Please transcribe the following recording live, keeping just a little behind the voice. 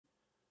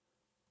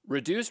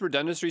Reduced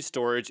redundancy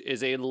storage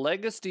is a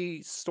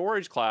legacy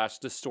storage class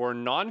to store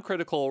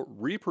non-critical,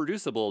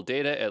 reproducible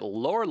data at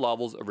lower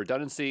levels of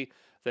redundancy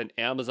than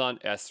Amazon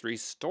S3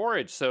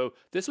 storage. So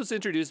this was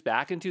introduced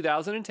back in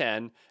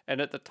 2010,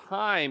 and at the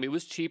time, it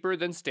was cheaper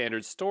than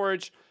standard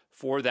storage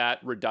for that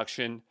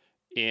reduction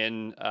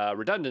in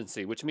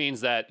redundancy, which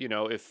means that, you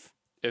know, if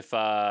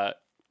there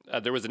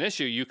was an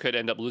issue, you could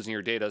end up losing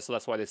your data. So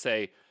that's why they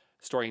say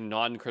storing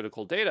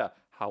non-critical data.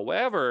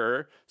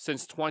 However,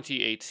 since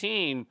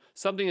 2018,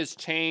 something has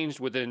changed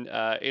within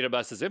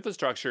AWS's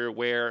infrastructure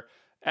where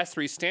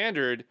S3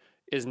 standard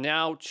is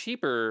now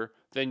cheaper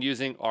than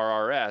using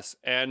RRS.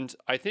 And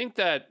I think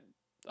that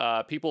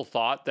people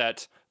thought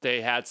that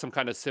they had some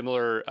kind of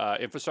similar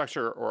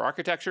infrastructure or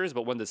architectures,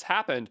 but when this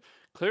happened,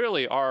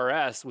 clearly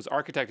RRS was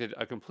architected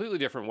a completely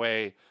different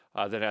way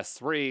than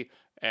S3,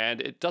 and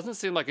it doesn't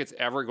seem like it's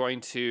ever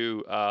going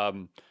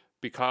to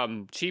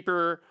become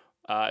cheaper.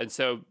 And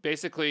so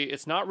basically,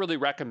 it's not really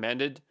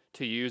recommended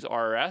to use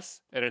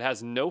RRS, and it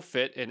has no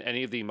fit in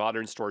any of the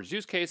modern storage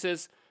use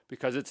cases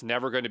because it's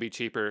never going to be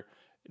cheaper.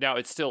 Now,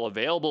 it's still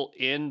available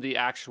in the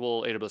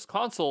actual AWS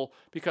console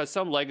because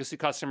some legacy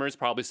customers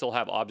probably still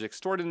have objects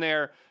stored in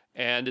there,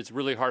 and it's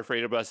really hard for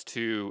AWS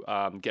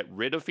to get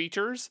rid of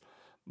features,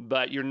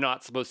 but you're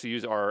not supposed to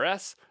use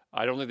RRS.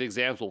 I don't think the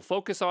exams will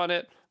focus on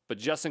it, but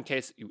just in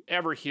case you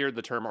ever hear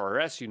the term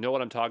RRS, you know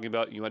what I'm talking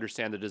about. You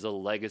understand that it is a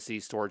legacy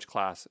storage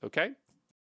class, okay?